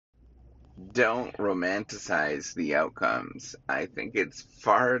don't romanticize the outcomes. I think it's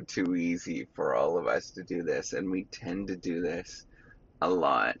far too easy for all of us to do this, and we tend to do this a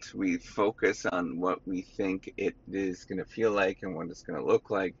lot. We focus on what we think it is going to feel like and what it's going to look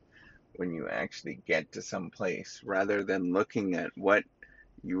like when you actually get to some place, rather than looking at what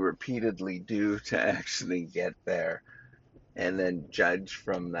you repeatedly do to actually get there and then judge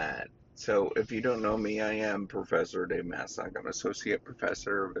from that. So, if you don't know me, I am Professor Dave Maslock. I'm Associate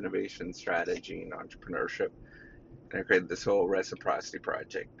Professor of Innovation Strategy and Entrepreneurship. And I created this whole reciprocity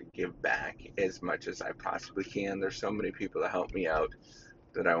project to give back as much as I possibly can. There's so many people that help me out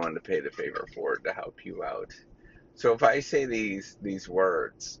that I wanted to pay the favor forward to help you out. So if I say these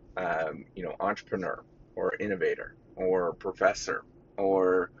words, entrepreneur or innovator or professor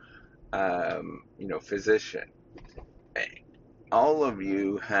or physician, all of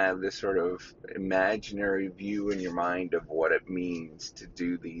you have this sort of imaginary view in your mind of what it means to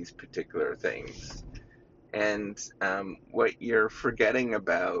do these particular things. And what you're forgetting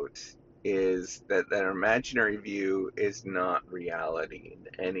about is that imaginary view is not reality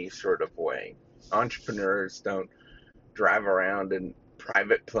in any sort of way. Entrepreneurs don't drive around in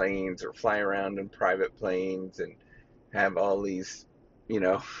private planes or fly around in private planes and have all these, you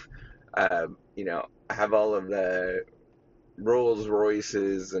know, have all of the Rolls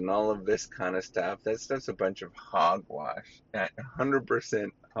Royces and all of this kind of stuff. That stuff's a bunch of hogwash, 100%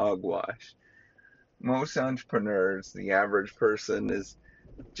 hogwash. Most entrepreneurs, the average person, is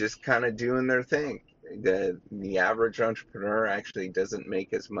just kind of doing their thing. The average entrepreneur actually doesn't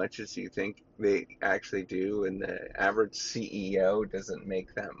make as much as you think they actually do, and the average CEO doesn't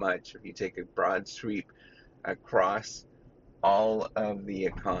make that much. If you take a broad sweep across all of the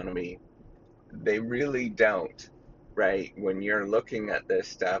economy, they really don't, right? When you're looking at this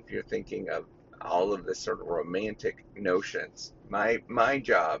stuff, you're thinking of all of this sort of romantic notions. My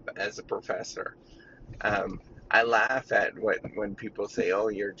job as a professor, um, I laugh at when people say, "Oh,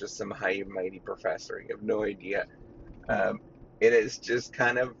 you're just some high and mighty professor. You have no idea." Um, it is just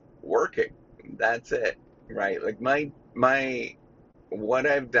kind of working. That's it, right? Like my what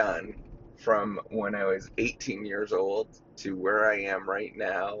I've done from when I was 18 years old to where I am right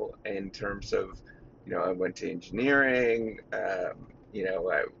now in terms of, I went to engineering.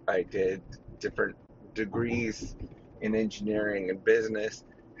 I did different degrees in engineering and business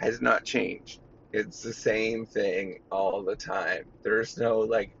has not changed. It's the same thing all the time. There's no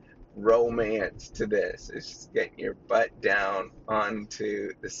like romance to this. It's just getting your butt down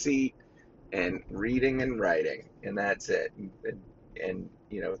onto the seat and reading and writing, and that's it. And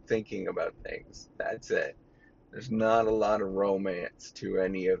thinking about things. That's it. There's not a lot of romance to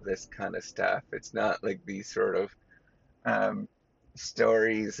any of this kind of stuff. It's not like these sort of um,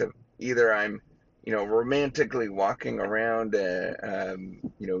 stories of either I'm, romantically walking around a,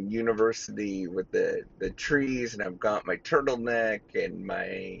 university with the trees, and I've got my turtleneck and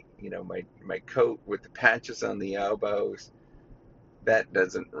my coat with the patches on the elbows. That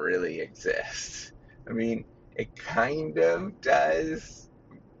doesn't really exist. I mean, it kind of does,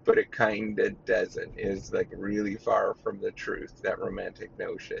 but it kind of doesn't. Is like really far from the truth, that romantic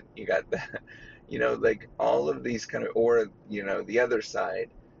notion. You got that, like all of these kind of, or, the other side,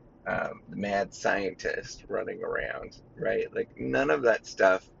 the mad scientist running around, right? Like none of that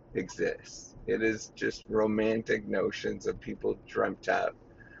stuff exists. It is just romantic notions of people dreamt up.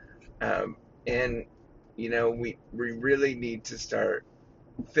 And, we really need to start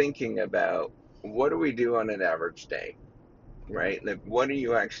thinking about what do we do on an average day, right? Like, what are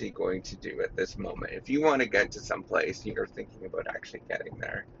you actually going to do at this moment? If you want to get to some place, you're thinking about actually getting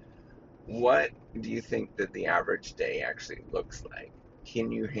there. What do you think that the average day actually looks like?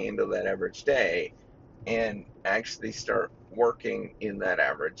 Can you handle that average day and actually start working in that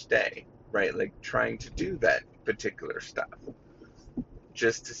average day, right? Like trying to do that particular stuff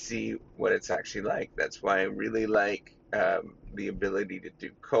just to see what it's actually like. That's why I really like the ability to do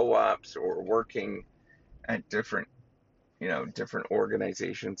co-ops or working at different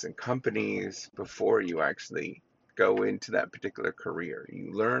organizations and companies before you actually go into that particular career.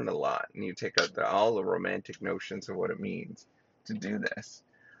 You learn a lot and you take out all the romantic notions of what it means to do this.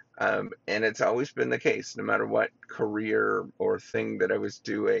 And it's always been the case, no matter what career or thing that I was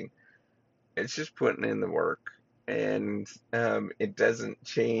doing, it's just putting in the work. And it doesn't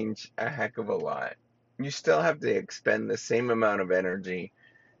change a heck of a lot. You still have to expend the same amount of energy.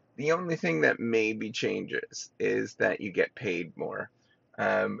 The only thing that maybe changes is that you get paid more,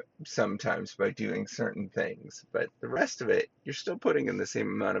 sometimes by doing certain things. But the rest of it, you're still putting in the same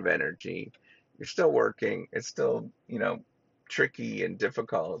amount of energy. You're still working. It's still, tricky and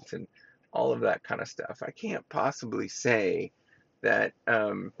difficult and all of that kind of stuff. I can't possibly say that,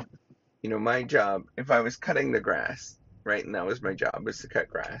 my job, if I was cutting the grass, right, and that was my job, was to cut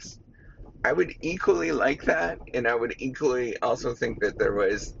grass, I would equally like that, and I would equally also think that there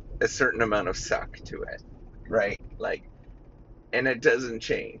was a certain amount of suck to it, right? Like, and it doesn't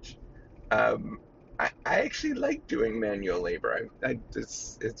change. Um, I actually like doing manual labor.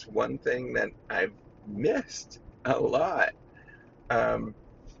 It's one thing that I've missed a lot, um,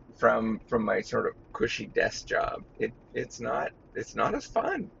 from my sort of cushy desk job. It's not as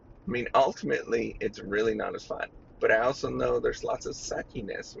fun. I mean, ultimately, it's really not as fun. But I also know there's lots of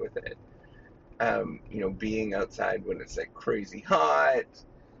suckiness with it. Being outside when it's like crazy hot,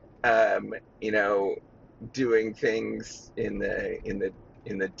 um, you know, doing things in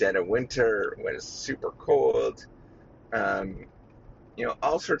the dead of winter when it's super cold, um,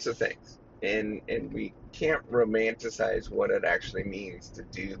 all sorts of things. And we can't romanticize what it actually means to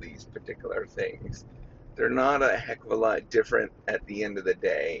do these particular things. They're not a heck of a lot different at the end of the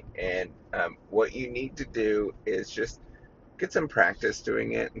day. And what you need to do is just get some practice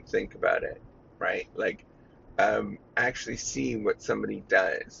doing it and think about it, right? Like, actually see what somebody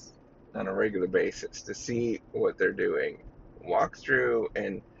does on a regular basis, to see what they're doing. Walk through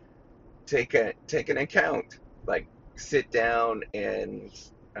and take an account. Like, sit down and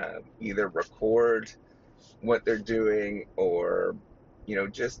either record what they're doing, or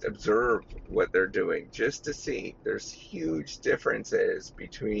just observe what they're doing, just to see. There's huge differences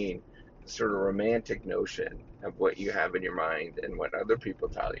between the sort of romantic notion of what you have in your mind and what other people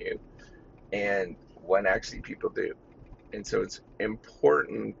tell you, and what actually people do. And so it's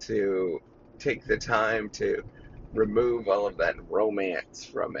important to take the time to remove all of that romance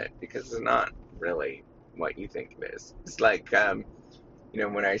from it, because it's not really what you think it is. It's like,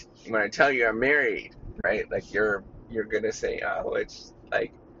 when I tell you I'm married, right? Like, you're gonna say, oh, it's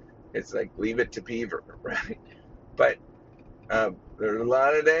like Leave It to Beaver, right? But there's a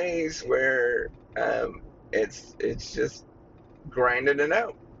lot of days where it's just grinding it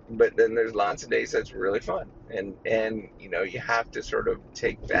out. But then there's lots of days that's really fun, and you have to sort of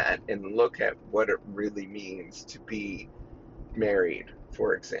take that and look at what it really means to be married,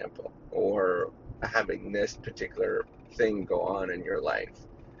 for example, or having this particular thing go on in your life.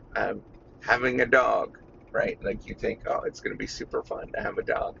 Um, Having a dog, right? Like, you think, oh, it's going to be super fun to have a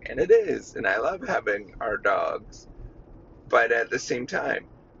dog, and it is, and I love having our dogs. But at the same time,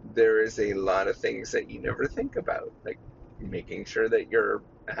 there is a lot of things that you never think about, like making sure that you're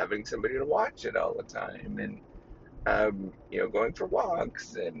having somebody to watch it all the time, and going for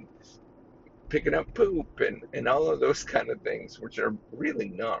walks and picking up poop, and all of those kind of things, which are really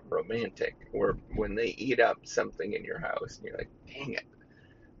not romantic. Or when they eat up something in your house, and you're like, dang it.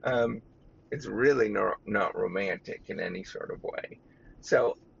 Um, it's really not romantic in any sort of way.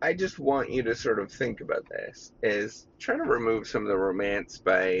 So I just want you to sort of think about this, is trying to remove some of the romance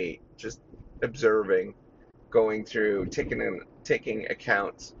by just observing, going through, taking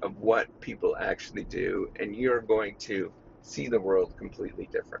accounts of what people actually do, and you're going to see the world completely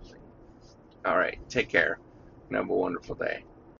differently. All right, take care and have a wonderful day.